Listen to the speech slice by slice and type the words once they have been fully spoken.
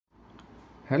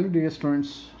Hello dear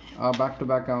students, back to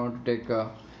back I want to take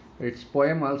its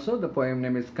poem also. The poem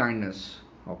name is Kindness.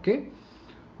 Okay,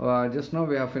 just now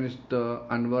we have finished the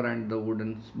Anwar and the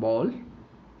wooden ball.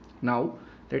 Now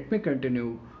let me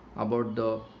continue about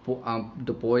the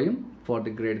poem for the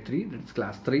grade 3, that's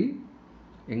class 3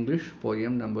 English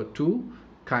poem number 2,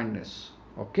 Kindness.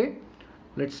 Okay,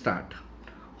 let's start.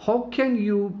 How can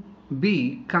you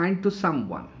be kind to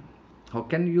someone? How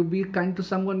can you be kind to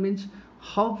someone means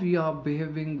how we are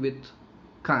behaving with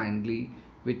kindly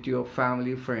with your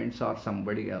family, friends, or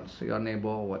somebody else, your neighbor,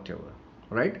 or whatever,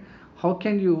 right? How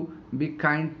can you be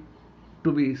kind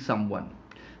to be someone?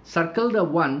 Circle the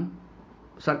ones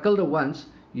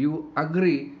you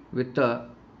agree with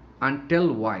and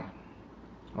tell why.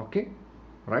 Okay,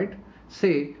 right?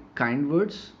 Say kind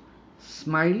words,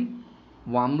 smile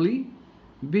warmly,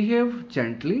 behave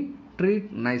gently,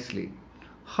 treat nicely.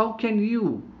 How can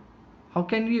you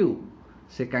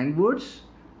say kind words,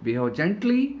 behave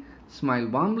gently, smile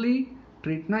warmly,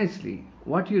 treat nicely?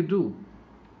 What you do?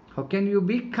 How can you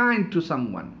be kind to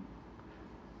someone?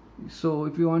 So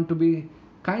if you want to be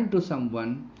kind to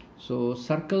someone, so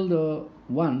circle the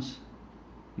ones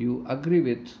you agree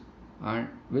with and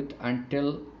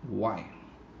tell why.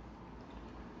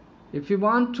 If you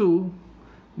want to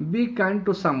be kind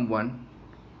to someone,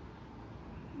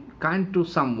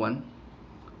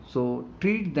 so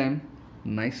treat them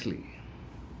nicely.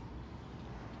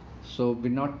 So be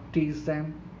not tease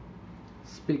them,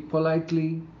 speak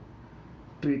politely,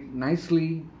 treat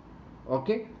nicely,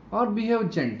 okay, or behave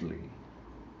gently.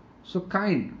 So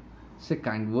kind, say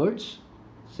kind words,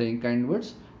 saying kind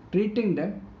words, treating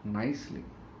them nicely.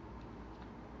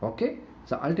 Okay,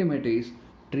 so ultimate is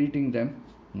treating them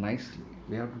nicely.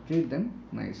 We have to treat them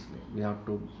nicely. We have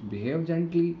to behave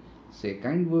gently, say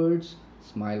kind words,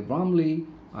 smile warmly,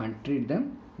 and treat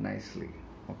them nicely.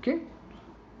 Okay,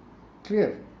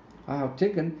 clear? I have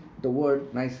taken the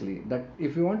word nicely, that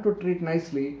if you want to treat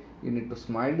nicely, you need to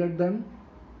smile at them,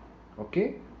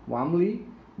 okay, warmly,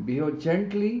 behave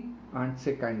gently, and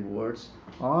say kind words.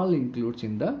 All includes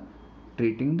in the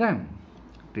treating them.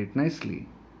 Treat nicely.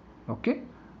 Okay,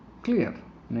 clear?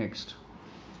 Next,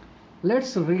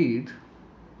 let's read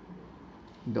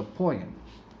the poem.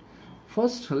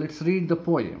 First, let's read the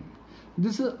poem.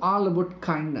 This is all about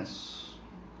kindness.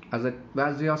 As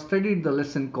we have studied the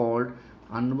lesson called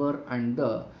Anwar and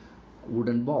the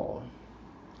wooden ball.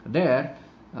 There,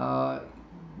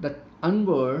 that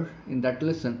Anwar, in that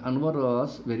lesson, Anwar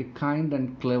was very kind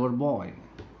and clever boy.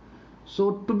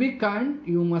 So to be kind,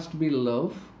 you must be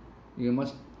love. You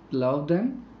must love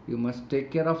them. You must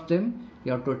take care of them.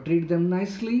 You have to treat them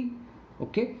nicely.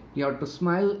 Okay, you have to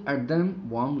smile at them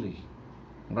warmly,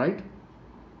 right?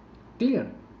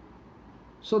 Clear?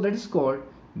 So that is called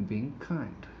being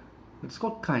kind. It's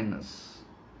called kindness,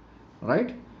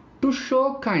 right? To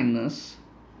show kindness,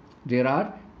 there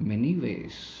are many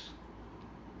ways.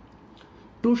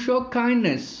 To show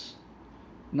kindness,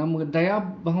 ನಮಗೆ ದಯಾ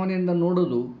ಭಾವನೆಯಿಂದ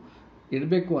ನೋಡೋದು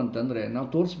ಇರಬೇಕು ಅಂತಂದರೆ, ನಾವು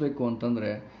ತೋರಿಸ್ಬೇಕು ಅಂತಂದರೆ,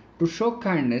 to show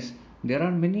kindness there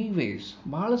are many ways,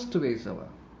 ಭಾಳಷ್ಟು ways ಅವ.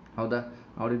 ಹೌದಾ?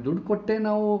 ಅವ್ರಿಗೆ ದುಡ್ಡು ಕೊಟ್ಟೆ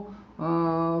ನಾವು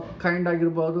ಕೈಂಡ್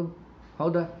ಆಗಿರ್ಬೋದು.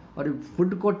 ಹೌದಾ? ಅವ್ರಿಗೆ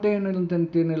ಫುಡ್ ಕೊಟ್ಟೆ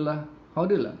ಏನಂತೇನಿಲ್ಲ.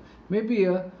 ಹೌದಿಲ್ಲ? May be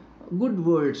good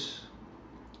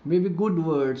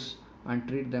words and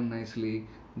treat them nicely,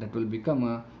 that will become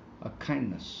a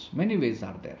kindness. Many ways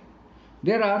are there.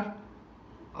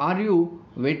 Are you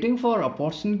waiting for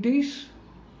opportunities?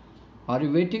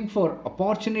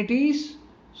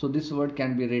 So this word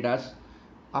can be read as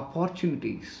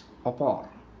opportunities. Appor,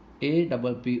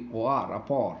 APPOR,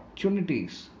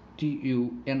 opportunities,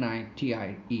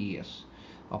 TUNITIES,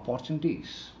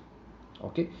 opportunities.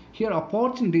 Okay, here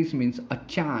opportunities means a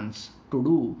chance to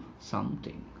do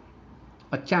something.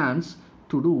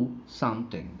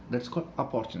 That's called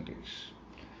opportunities.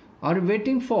 Are you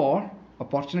waiting for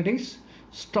opportunities?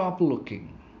 Stop looking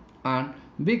and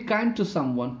be kind to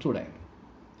someone today.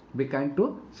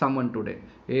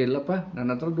 ಇಲ್ಲಪ್ಪ, ನನ್ನ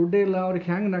ಹತ್ರ ದುಡ್ಡೇ ಇಲ್ಲ, ಅವ್ರಿಗೆ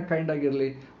ಹೆಂಗೆ ನಾ kind ಆಗಿರಲಿ?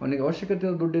 ಅವನಿಗೆ ಅವಶ್ಯಕತೆ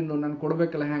ಇರೋ ದುಡ್ಡಿಂದು ನಾನು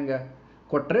ಕೊಡಬೇಕಲ್ಲ, ಹೆಂಗೆ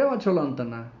ಕೊಟ್ಟರೆ ಚಲೋ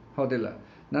ಅಂತಾನ. ಹೌದಿಲ್ಲ?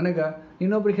 ನನಗೆ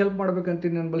ಇನ್ನೊಬ್ರಿಗೆ ಹೆಲ್ಪ್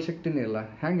ಮಾಡ್ಬೇಕಂತೀನಿ, ನನ್ನ ಬಳಿ ಶಕ್ತಿನೇ ಇಲ್ಲ,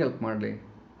 ಹೆಂಗೆ ಹೆಲ್ಪ್ ಮಾಡಲಿ?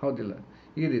 ಹೌದಿಲ್ಲ?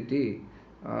 ಈ ರೀತಿ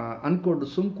ಅನ್ಕೊಂಡು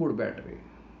ಕೂಡಬೇಡ್ರಿ.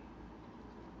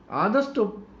 ಆದಷ್ಟು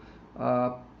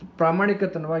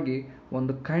ಪ್ರಾಮಾಣಿಕತನವಾಗಿ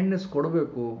ಒಂದು ಕೈಂಡ್ನೆಸ್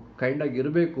ಕೊಡಬೇಕು, ಕೈಂಡಾಗಿ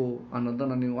ಇರಬೇಕು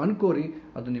ಅನ್ನೋದನ್ನು ನೀವು ಅನ್ಕೋರಿ,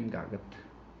 ಅದು ನಿಮ್ಗೆ ಆಗತ್ತೆ.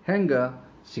 ಹೆಂಗೆ?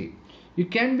 C, you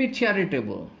can be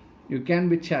charitable, you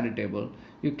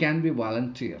can be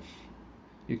volunteer,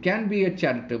 you can be a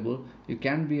charitable, you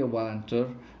can be a volunteer.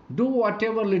 Do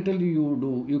whatever little you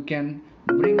do, you can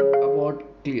bring about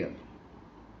clear.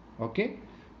 Okay,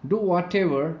 do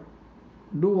whatever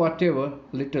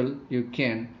little you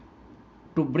can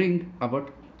to bring about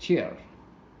cheer.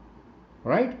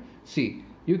 Right? See,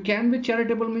 you can be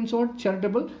charitable means what?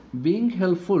 Charitable, being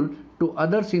helpful to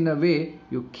others in a way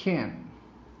you can.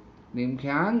 ನಿಮ್ಗೆ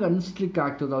ಹ್ಯಾಂಗೆ ಅನಿಸ್ಲಿಕ್ಕೆ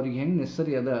ಆಗ್ತದೆ, ಅವ್ರಿಗೆ ಹೆಂಗೆ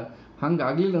ನೆಸರಿ ಅದ ಹಂಗೆ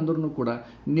ಆಗಲಿಲ್ಲ ಅಂದ್ರೂ ಕೂಡ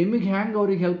ನಿಮಗೆ ಹ್ಯಾಂಗೆ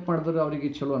ಅವ್ರಿಗೆ ಹೆಲ್ಪ್ ಮಾಡಿದ್ರೆ ಅವರಿಗೆ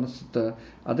ಚಲೋ ಅನಿಸುತ್ತೆ,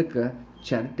 ಅದಕ್ಕೆ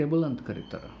ಚಾರಿಟೇಬಲ್ ಅಂತ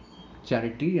ಕರೀತಾರೆ,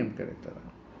 ಚಾರಿಟಿ ಅಂತ ಕರೀತಾರೆ.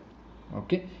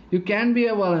 Okay, you can be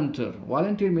A volunteer.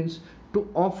 Volunteer means to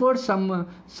offer some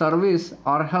service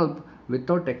R help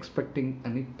without expecting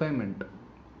any payment.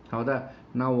 ಹೌದಾ,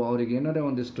 ನಾವು ಅವ್ರಿಗೆ ಏನಾರೇ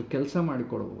ಒಂದಿಷ್ಟು ಕೆಲಸ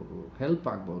ಮಾಡಿಕೊಡ್ಬೋದು, ಹೆಲ್ಪ್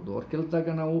ಆಗ್ಬೋದು. ಅವ್ರ ಕೆಲಸದಾಗ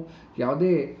ನಾವು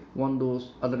ಯಾವುದೇ ಒಂದು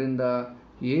ಅದರಿಂದ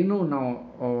ಏನೂ ನಾವು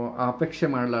ಅಪೇಕ್ಷೆ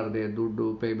ಮಾಡಲಾರ್ದೆ, ದುಡ್ಡು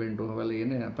ಪೇಮೆಂಟು ಅವೆಲ್ಲ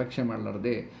ಏನೇ ಅಪೇಕ್ಷೆ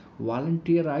ಮಾಡಲಾರ್ದೆ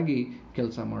ವಾಲಂಟಿಯರ್ ಆಗಿ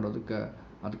ಕೆಲಸ ಮಾಡೋದಕ್ಕೆ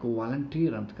ಅದಕ್ಕೆ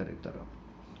ವಾಲಂಟಿಯರ್ ಅಂತ ಕರೀತಾರೆ.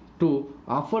 To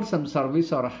offer some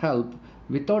service R help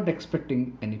without expecting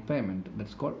any payment,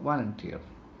 that's called volunteer.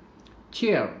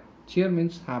 Chair, chair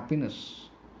means happiness.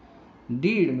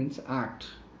 Deed means act.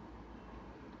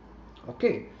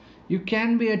 Okay, you can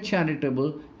be a charitable,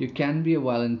 you can be a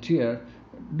volunteer.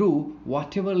 Do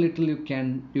whatever little you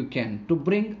can to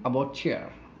bring about cheer.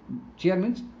 Cheer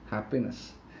means happiness.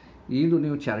 ಇದು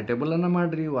ನೀವು charitable ಅನ್ನ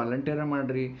ಮಾಡ್ರಿ, volunteer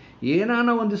ಮಾಡ್ರಿ,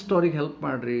 ಏನಾನ ಒಂದಿಷ್ಟು ಅವ್ರಿಗೆ help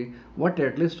ಮಾಡ್ರಿ, ಒಟ್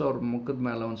ಅಟ್ಲೀಸ್ಟ್ ಅವ್ರ ಮುಖದ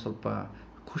ಮೇಲೆ ಒಂದು ಸ್ವಲ್ಪ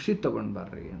ಖುಷಿ ತಗೊಂಡು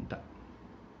ಬರ್ರಿ ಅಂತ.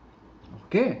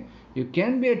 Okay, you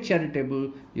can be A charitable,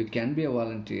 you can be A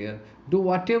volunteer. Do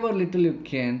what ever little you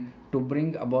can to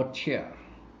bring about cheer.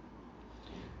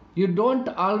 You don't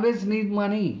always need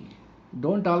money.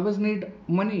 Don't always need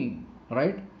money,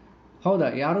 right? ಹೌದಾ,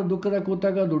 ಯಾರು ದುಃಖದಾಗ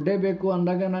ಕೂತಾಗ ದುಡ್ಡೇ ಬೇಕು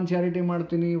ಅಂದಾಗ ನಾನು charity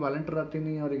ಮಾಡ್ತೀನಿ, volunteer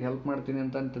ಆಗ್ತೀನಿ, ಅವ್ರಿಗೆ ಹೆಲ್ಪ್ ಮಾಡ್ತೀನಿ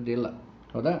ಅಂತಂತದ್ದಿಲ್ಲ.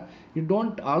 ಹೌದಾ, you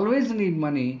don't always need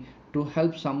money to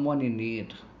help some one in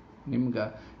need. ನಿಮ್ಗೆ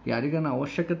ಯಾರಿಗಾನ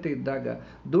ಅವಶ್ಯಕತೆ ಇದ್ದಾಗ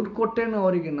ದುಡ್ಡು ಕೊಟ್ಟೇನು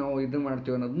ಅವರಿಗೆ ನಾವು ಇದು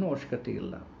ಮಾಡ್ತೀವಿ ಅನ್ನೋದನ್ನು ಅವಶ್ಯಕತೆ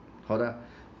ಇಲ್ಲ. ಹೌದಾ,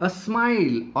 a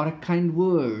smile R a kind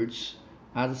words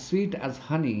as sweet as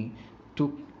honey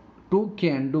to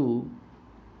can do.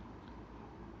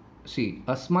 See,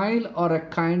 a smile or a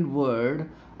kind word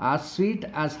as sweet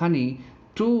as honey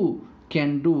too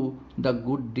can do the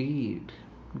good deed.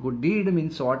 Good deed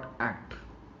means what? Act.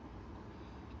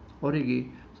 ಅವರಿಗೆ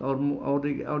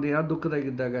ಅವ್ರು ಯಾವ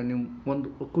ದುಃಖದಾಗಿದ್ದಾಗ ನೀವು ಒಂದು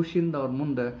ಖುಷಿಯಿಂದ ಅವ್ರ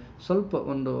ಮುಂದೆ ಸ್ವಲ್ಪ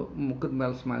ಒಂದು ಮುಖದ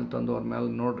ಮೇಲೆ ಸ್ಮೈಲ್ ತಂದು ಅವ್ರ ಮೇಲೆ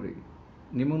ನೋಡ್ರಿ,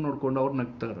 ನಿಮಗೆ ನೋಡ್ಕೊಂಡು ಅವ್ರು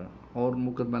ನಗ್ತಾರೆ, ಅವ್ರ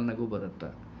ಮುಖದ ಮೇಲೆ ನಗು ಬರುತ್ತೆ.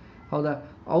 ಹೌದಾ,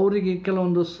 ಅವರಿಗೆ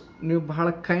ಕೆಲವೊಂದು ನೀವು ಬಹಳ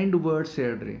ಕೈಂಡ್ ವರ್ಡ್ಸ್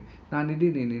ಹೇಳ್ರಿ,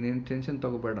 ನಾನಿದ್ದೀನಿ, ನೀನೇನು ಟೆನ್ಷನ್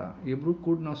ತೊಗೋಬೇಡ, ಇಬ್ಬರು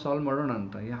ಕೂಡ ನಾವು ಸಾಲ್ವ್ ಮಾಡೋಣ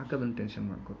ಅಂತ, ಯಾಕೆ ಅದನ್ನು ಟೆನ್ಷನ್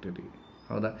ಮಾಡ್ಕೊತೀರಿ.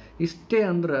 ಹೌದಾ, ಇಷ್ಟೇ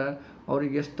ಅಂದ್ರೆ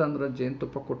ಅವ್ರಿಗೆ ಎಷ್ಟು ಅಂದ್ರೆ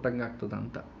ಜೇನುತುಪ್ಪ ಕೊಟ್ಟಂಗೆ ಆಗ್ತದೆ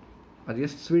ಅಂತ. ಅದು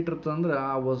ಎಷ್ಟು ಸ್ವೀಟ್ ಇರ್ತದೆ ಅಂದ್ರೆ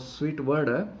ಆ sweet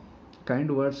word,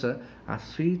 kind words as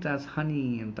sweet as ಹನಿ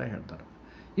ಅಂತ ಹೇಳ್ತಾರೆ.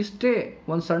 ಇಷ್ಟೇ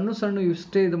ಒಂದು ಸಣ್ಣ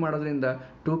ಇಷ್ಟೇ ಇದು ಮಾಡೋದ್ರಿಂದ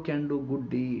to can do good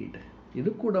deed.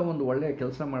 ಇದು ಕೂಡ ಒಂದು ಒಳ್ಳೆಯ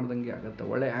ಕೆಲಸ ಮಾಡ್ದಂಗೆ ಆಗುತ್ತೆ,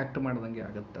 ಒಳ್ಳೆಯ ಆ್ಯಕ್ಟ್ ಮಾಡ್ದಂಗೆ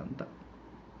ಆಗುತ್ತೆ ಅಂತ.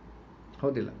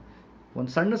 ಹೌದಿಲ್ಲ,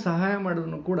 ಒಂದು ಸಣ್ಣ ಸಹಾಯ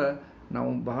ಮಾಡಿದ್ರು ಕೂಡ ನಾವು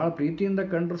ಬಹಳ ಪ್ರೀತಿಯಿಂದ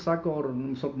ಕಂಡ್ರೆ ಸಾಕು, ಅವರು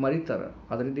ಸ್ವಲ್ಪ ಮರಿತಾರೆ,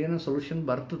 ಅದರಿಂದ ಏನೋ ಸೊಲ್ಯೂಷನ್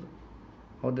ಬರ್ತದೆ.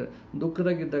 ಹೌದು,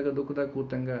 ದುಃಖದಾಗ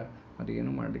ಕೂತಂಗೆ ಅದು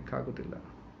ಏನು ಮಾಡಲಿಕ್ಕೆ ಆಗೋದಿಲ್ಲ.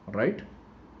 Right,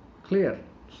 clear?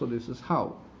 So this is how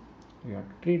you have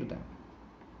to treat them.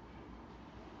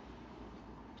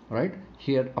 Right?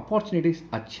 Here, opportunities,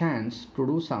 a chance to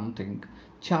do something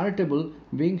charitable,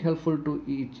 being helpful to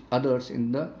each others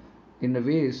in the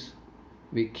ways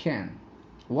we can.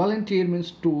 Volunteer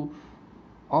means to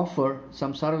offer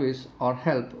some service or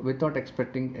help without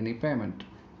expecting any payment.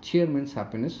 Cheer means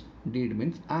happiness. Deed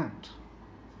means act.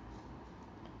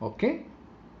 Okay?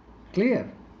 Clear?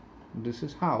 This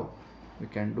is how we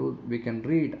can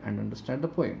read and understand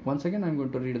the poem. Once again, I am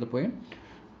going to read the poem.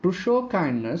 To show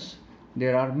kindness,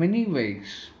 there are many ways.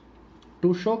 To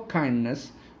show kindness,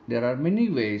 there are many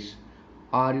ways.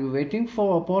 Are you waiting for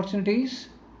opportunities?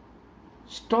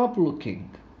 Stop looking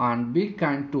and be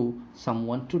kind to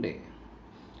someone today.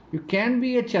 You can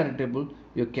be a charitable,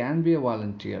 you can be a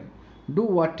volunteer. Do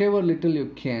whatever little you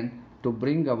can to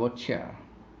bring about cheer.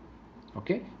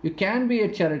 Okay? You can be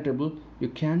a charitable, you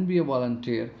can be a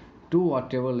volunteer. Do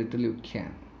whatever little you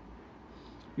can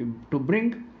to bring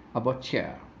about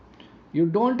cheer. You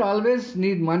don't always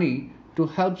need money to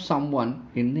help someone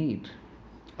in need.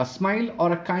 A smile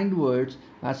or a kind words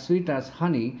as sweet as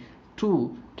honey too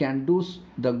can do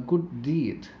the good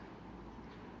deed.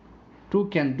 Too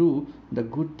can do the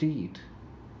good deed.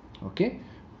 Okay?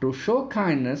 To show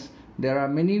kindness, there are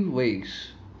many ways.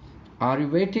 Are you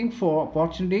waiting for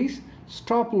opportunities?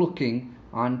 Stop looking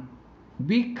and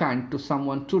be kind to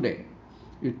someone today.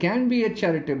 You can be a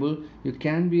charitable, you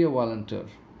can be a volunteer.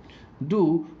 Do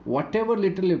whatever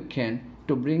little you can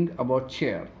to bring about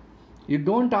cheer. You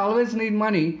don't always need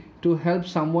money to help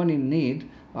someone in need.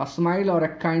 A smile or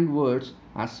a kind words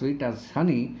as sweet as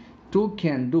honey too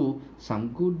can do some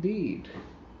good deed.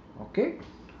 Okay?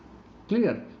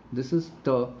 Clear? This is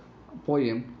the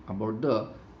poem about the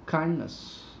kindness,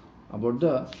 about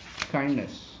the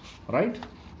kindness, right?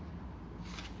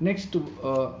 Next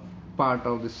part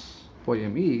of this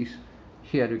poem is,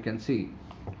 here you can see,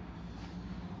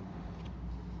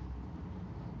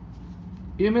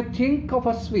 you may think of a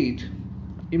sweet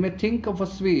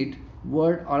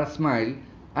word or a smile,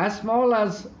 as small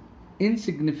as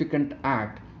insignificant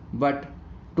act, but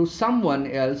to someone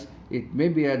else it may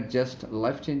be a just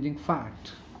life-changing fact.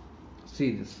 See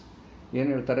this. ಏನು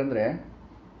ಹೇಳ್ತಾರೆ ಅಂದರೆ,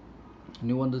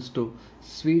 ನೀವೊಂದಷ್ಟು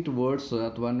sweet words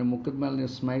ಅಥವಾ ನಿಮ್ಮ ಮುಖದ ಮೇಲೆ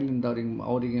ನೀವು ಸ್ಮೈಲಿಂದ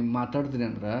ಅವರಿಗೆ ಮಾತಾಡ್ತೀನಿ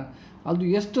ಅಂದ್ರೆ ಅದು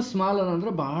ಎಷ್ಟು ಸ್ಮಾಲ್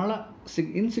ಅದಂದ್ರೆ ಬಹಳ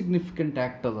ಇನ್ಸಿಗ್ನಿಫಿಕೆಂಟ್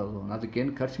ಆ್ಯಕ್ಟ್ ಅದು.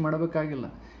 ಅದಕ್ಕೇನು ಖರ್ಚು ಮಾಡಬೇಕಾಗಿಲ್ಲ,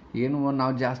 ಏನು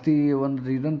ನಾವು ಜಾಸ್ತಿ ಒಂದು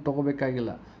ಇದನ್ನು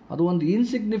ತೊಗೋಬೇಕಾಗಿಲ್ಲ. ಅದು ಒಂದು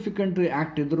ಇನ್ಸಿಗ್ನಿಫಿಕೆಂಟ್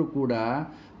ಆ್ಯಕ್ಟ್ ಇದ್ದರೂ ಕೂಡ,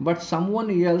 but some one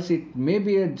else it may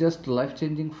be A just life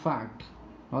changing fact.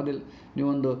 ಹೌದಿಲ್ಲ?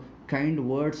 ನೀವೊಂದು ಕೈಂಡ್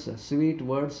ವರ್ಡ್ಸ್, ಸ್ವೀಟ್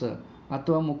ವರ್ಡ್ಸ್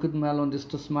ಅಥವಾ ಮುಖದ ಮೇಲೆ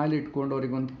ಒಂದಿಷ್ಟು ಸ್ಮೈಲ್ ಇಟ್ಕೊಂಡು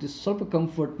ಅವ್ರಿಗೆ ಒಂದು ಸ್ವಲ್ಪ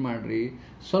ಕಂಫರ್ಟ್ ಮಾಡಿರಿ,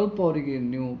 ಸ್ವಲ್ಪ ಅವರಿಗೆ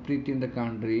ನೀವು ಪ್ರೀತಿಯಿಂದ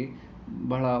ಕಾಣ್ರಿ,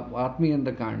 ಬಹಳ ಆತ್ಮೀಯಿಂದ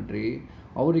ಕಾಣ್ರಿ,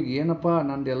 ಅವ್ರಿಗೆ ಏನಪ್ಪ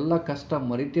ನಂದೆಲ್ಲ ಕಷ್ಟ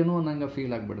ಮರಿತೇನೋ ಅನ್ನಂಗೆ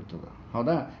ಫೀಲ್ ಆಗಿಬಿಡ್ತದೆ.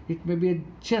 ಹೌದಾ? It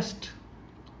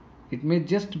may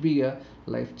just be a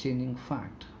life changing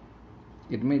fact.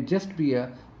 It may just be a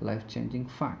life-changing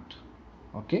fact.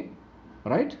 Okay,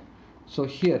 right? So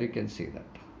here you can see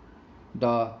that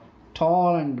the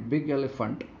tall and big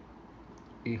elephant,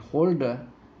 he hold an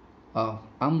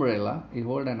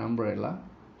umbrella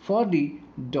for the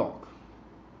dog.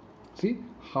 See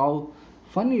how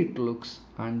funny it looks,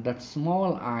 and that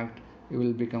small act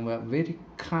will become a very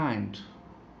kind.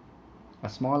 A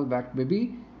small act may be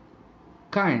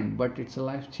kind, but it's a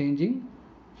life-changing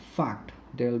fact.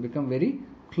 They will become very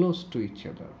close to each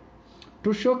other. To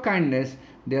show kindness,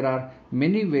 there are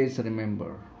many ways, remember.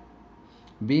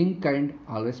 Being kind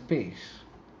always pays.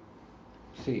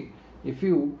 See, if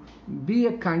you be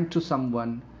kind to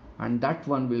someone, and that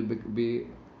one will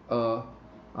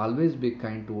always be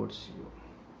kind towards you.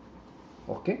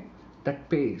 Okay? That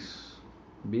pays.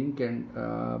 Being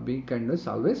kindness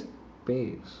always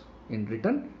pays in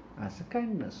return as a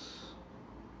kindness.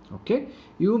 Okay,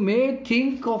 you may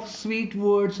think of sweet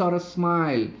words or a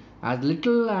smile as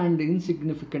little and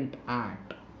insignificant act.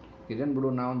 ಇದೇನು ಬಿಡು,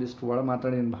 ನಾವು ಒಂದಿಷ್ಟು ಒಳ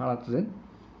ಮಾತಾಡಿ ಭಾಳ ಆಗ್ತದೆ,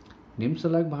 ನಿಮ್ಮ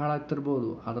ಸಲಾಗಿ ಭಾಳ ಆಗ್ತಿರ್ಬೋದು,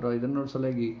 ಆದರೆ ಇದನ್ನೋಡ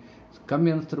ಸಲಾಗಿ ಕಮ್ಮಿ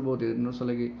ಅನಿಸ್ತಿರ್ಬೋದು, ಇದನ್ನೋಡ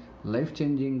ಸಲಾಗಿ ಲೈಫ್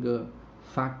ಚೇಂಜಿಂಗ್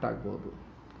ಫ್ಯಾಕ್ಟ್ ಆಗ್ಬೋದು.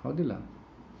 ಹೌದಿಲ್ಲ?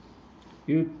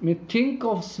 You may think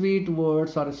of sweet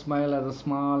words R smile as a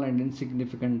small and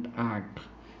insignificant act,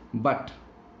 but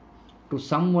to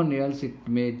someone else it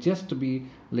may just be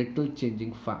little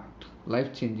changing fact,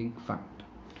 life changing fact.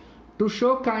 To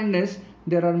show kindness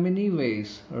there are many ways,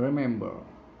 remember.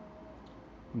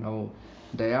 ನಾವು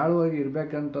ದಯಾಳುವಾಗಿ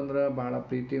ಇರಬೇಕಂತಂದ್ರೆ, ಬಹಳ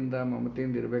ಪ್ರೀತಿಯಿಂದ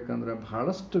ಮಮತೆಯಿಂದ ಇರಬೇಕಂದ್ರೆ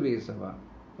ಬಹಳಷ್ಟು ways ಅವ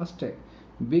ಅಷ್ಟೇ.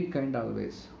 Being kind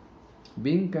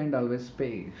always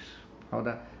phase.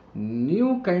 ಹೌದಾ?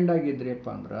 ನೀವು kind ಆಗಿದ್ರಿಯಪ್ಪ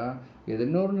ಅಂದ್ರೆ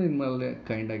ಎದನ್ನೋರು ನಿಮ್ಮಲ್ಲಿ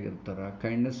ಕೈಂಡ್ ಆಗಿರ್ತಾರೆ,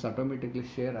 ಕೈಂಡ್ನೆಸ್ ಆಟೋಮೆಟಿಕ್ಲಿ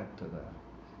ಶೇರ್ ಆಗ್ತದೆ.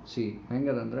 ಸಿ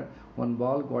ಹೆಂಗದಂದ್ರೆ, ಒಂದು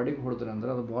ಬಾಲ್ ಗಾಡಿಗೆ ಹೊಡೆದ್ರೆ ಅಂದ್ರೆ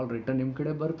ಅದು ಬಾಲ್ ರಿಟರ್ನ್ ನಿಮ್ಮ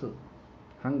ಕಡೆ ಬರ್ತದೆ.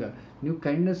 ಹಂಗೆ ನೀವು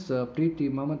ಕೈಂಡ್ನೆಸ್, ಪ್ರೀತಿ,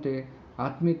 ಮಮತೆ,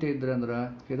 ಆತ್ಮೀಯತೆ ಇದ್ರೆ ಅಂದ್ರೆ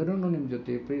ಎದುರೂ ನಿಮ್ಮ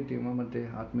ಜೊತೆ ಪ್ರೀತಿ, ಮಮತೆ,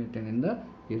 ಆತ್ಮೀಯತೆಯಿಂದ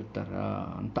ಇರ್ತಾರ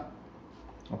ಅಂತ.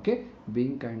 Okay,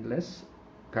 being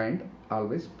kind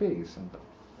always phase ಅಂತ.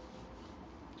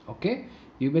 Okay,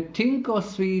 you may think of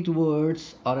sweet words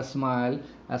R a smile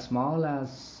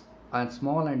as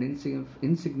small and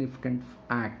insignificant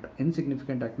act.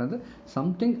 Insignificant act ಅಂದರೆ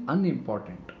something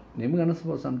unimportant. ನಿಮ್ಗೆ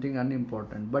ಅನಿಸ್ಬೋದು something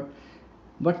unimportant,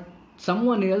 but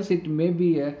someone else it may be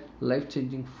a life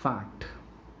changing fact.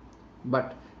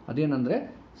 But ಅದೇನಂದರೆ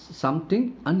something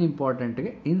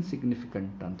ಅನ್ಇಂಪಾರ್ಟೆಂಟ್ಗೆ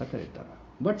insignificant ಅಂತ ಕರೀತಾರೆ.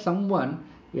 But some one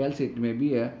else it may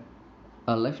be A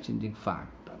life changing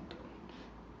fact ಅಂತ.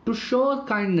 To show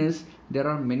kindness there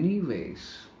are many ways.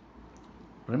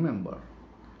 Remember,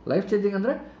 life changing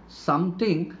ಅಂದರೆ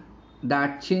something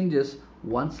that changes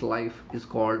one's life is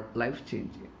called life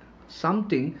changing.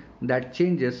 Something that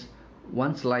changes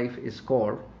one's life is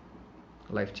called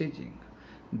life changing.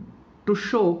 To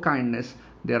show kindness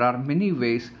there are many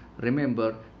ways. Remember,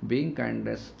 being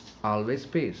kindness always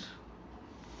pays.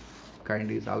 Kind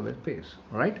is always pays,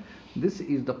 right? This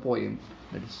is the poem,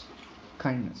 that is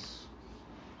kindness.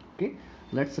 Okay,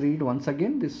 let's read once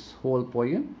again this whole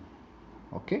poem.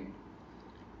 Okay.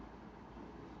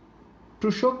 To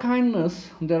show kindness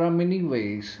there are many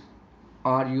ways.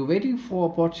 Are you waiting for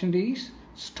opportunities?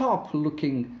 Stop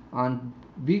looking and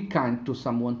be kind to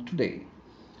someone today.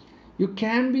 You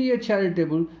can be a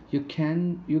charitable, you can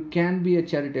be a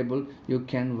charitable, you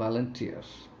can volunteer.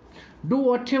 Do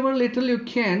whatever little you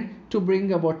can to bring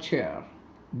about cheer.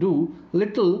 Do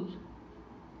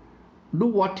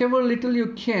whatever little you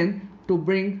can to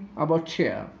bring about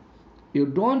cheer. You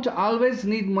don't always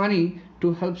need money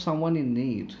to help someone in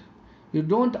need. You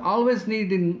don't always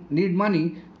need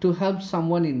money to help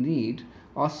someone in need.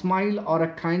 A smile or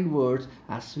a kind words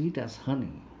as sweet as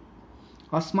honey.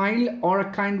 A smile or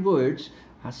a kind words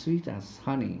as sweet as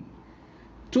honey.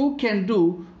 Two can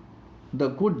do the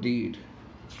good deed.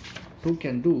 Two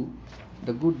can do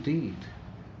the good deed.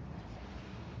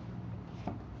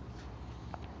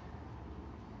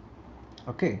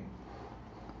 Okay.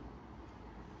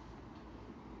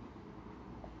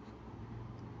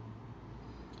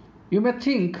 You may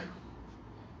think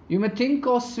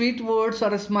of sweet words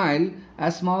or a smile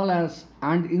as small as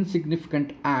and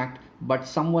insignificant act, but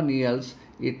someone else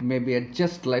it may be a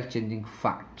just life-changing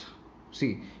fact.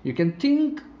 See, you can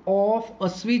think of a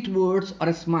sweet words or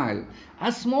a smile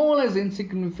as small as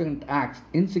insignificant act,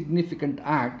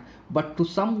 but to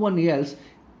someone else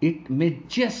it may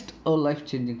just a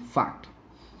life-changing fact.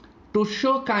 To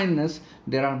show kindness,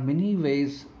 there are many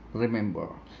ways. Remember,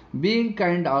 being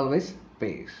kind always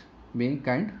pays. Being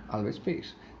kind always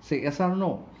pays. Say yes or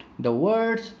no. The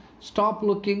words stop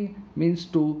looking means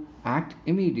to act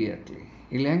immediately.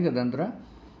 ಇಲ್ಲಿ ಹೆಂಗದಂದ್ರ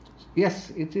yes,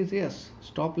 it is yes.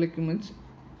 Stop looking means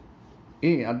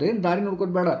ಅದೇನು ದಾರಿ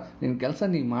ನೋಡ್ಕೋದು ಬೇಡ, ನಿನ್ನ ಕೆಲಸ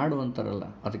ನೀ ಮಾಡು ಅಂತಾರಲ್ಲ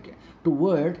ಅದಕ್ಕೆ.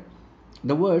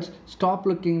 The words stop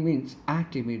looking means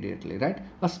act immediately, right?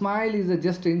 A smile is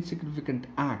just an insignificant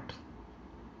act.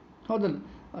 ಹೌದಲ್ಲ,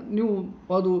 ನೀವು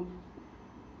ಅದು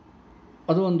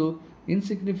ಒಂದು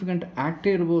ಇನ್ಸಿಗ್ನಿಫಿಕೆಂಟ್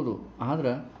ಆ್ಯಕ್ಟೇ ಇರ್ಬೋದು,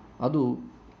 ಆದ್ರೆ ಅದು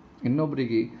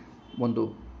ಇನ್ನೊಬ್ಬರಿಗೆ ಒಂದು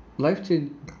ಲೈಫ್ ಚೇಂಜ್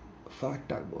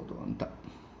ಫ್ಯಾಕ್ಟ್ ಆಗ್ಬೋದು ಅಂತ.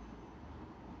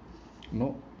 No,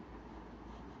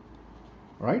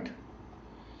 right?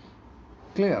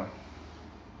 Clear?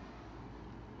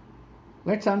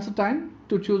 Let's answer time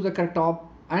to choose the correct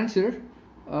answer.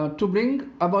 To bring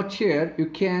about cheer, you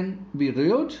can be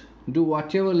rude, do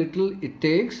whatever little it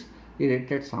takes,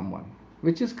 irritate someone.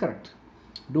 Which is correct?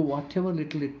 Do whatever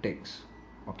little it takes.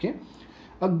 Okay?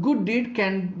 A good deed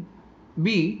can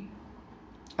be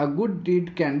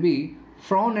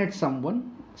frown at someone,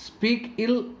 speak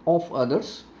ill of others,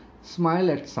 smile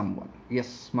at someone. Yes,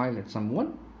 smile at someone.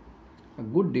 A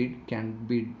good deed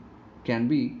can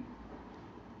be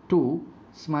to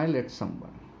smile at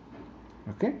someone.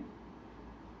 Okay?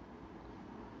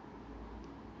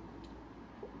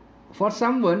 For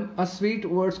someone, a sweet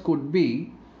words could be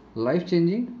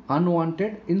life-changing,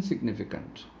 unwanted,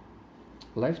 insignificant.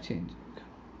 Life-changing.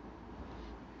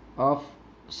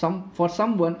 For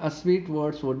someone, a sweet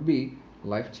words would be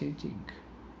life-changing.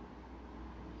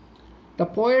 The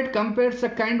poet compares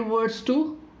the kind words to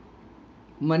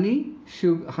money,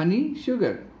 honey,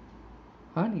 sugar.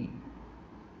 Honey.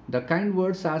 The kind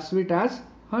words are sweet as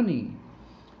honey.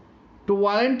 To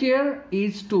volunteer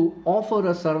is to offer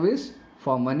a service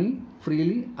for money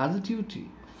freely as a duty.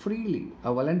 Freely.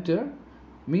 A volunteer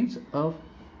means of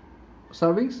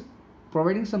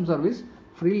providing some service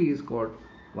freely is called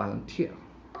volunteer.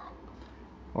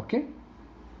 Okay?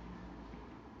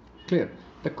 Clear?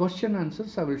 The question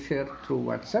answers I will share through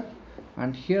WhatsApp,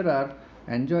 and here are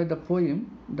enjoy the poem.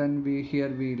 Then we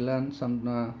learn some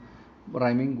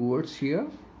rhyming words here.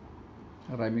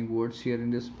 Rhyming words here in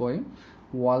this poem.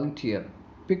 Volunteer.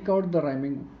 Pick out the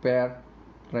rhyming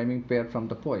pair from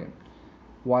the poem.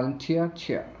 Volunteer,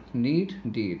 chair. Need,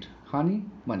 deed. Honey,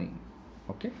 money.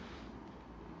 Okay?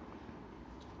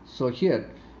 So here,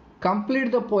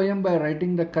 complete the poem by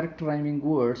writing the correct rhyming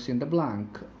words in the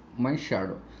blank. My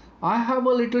shadow. I have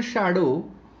a little shadow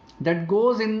that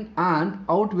goes in and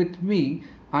out with me,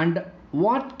 and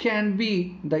what can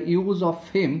be the use of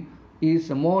him is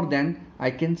more than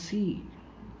I can see.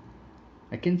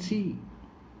 I can see.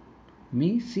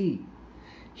 Me see.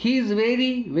 He is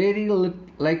very, very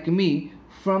like me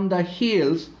from the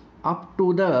heels up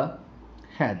to the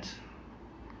head.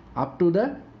 Up to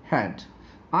the head.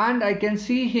 And I can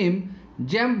see him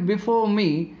jump before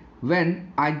me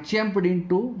when I jumped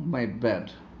into my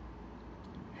bed.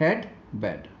 Head,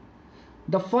 bed.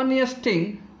 The funniest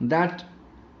thing that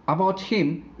about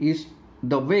him is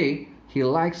the way he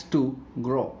likes to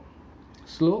grow.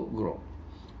 Slow grow.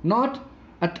 Not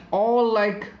at all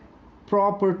like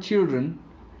proper children,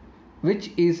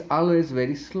 which is always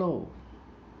very slow.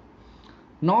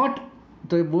 Not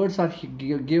the words are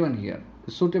given here.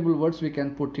 Suitable words we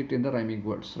can put it in the rhyming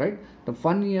words, right? The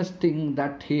funniest thing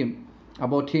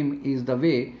about him is the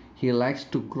way he likes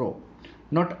to grow.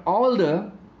 Not at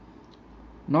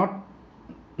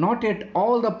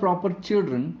all the proper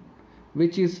children,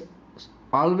 which is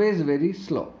always very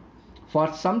slow. For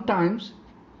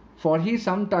he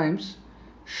sometimes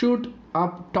shoot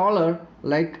up taller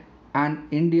like an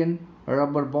Indian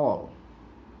rubber ball.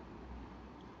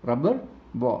 Rubber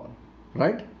ball,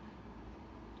 right?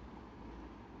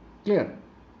 Clear?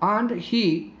 and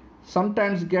he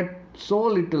sometimes get so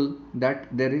little that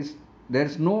there is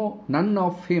none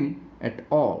of him at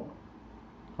all.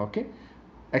 Okay,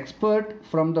 expert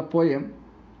from the poem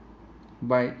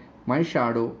by My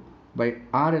Shadow by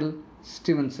R.L.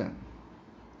 Stevenson.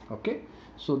 Okay,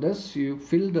 so thus you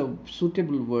fill the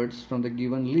suitable words from the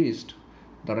given list,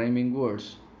 the rhyming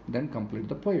words, then complete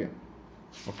the poem.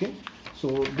 Okay,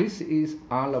 so this is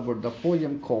all about the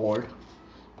poem called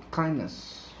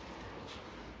Kindness.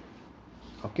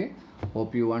 Okay,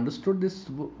 hope you understood this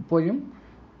poem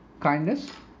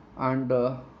Kindness, and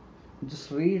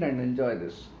just read and enjoy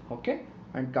this. Okay,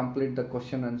 and complete the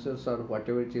question answers or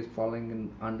whatever it is following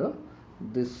in under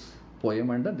this poem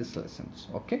under this lessons.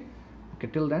 Okay,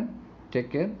 till then,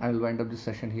 take care. I will wind up this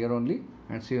session here only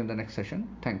and see you in the next session.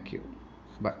 Thank you.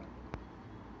 Bye.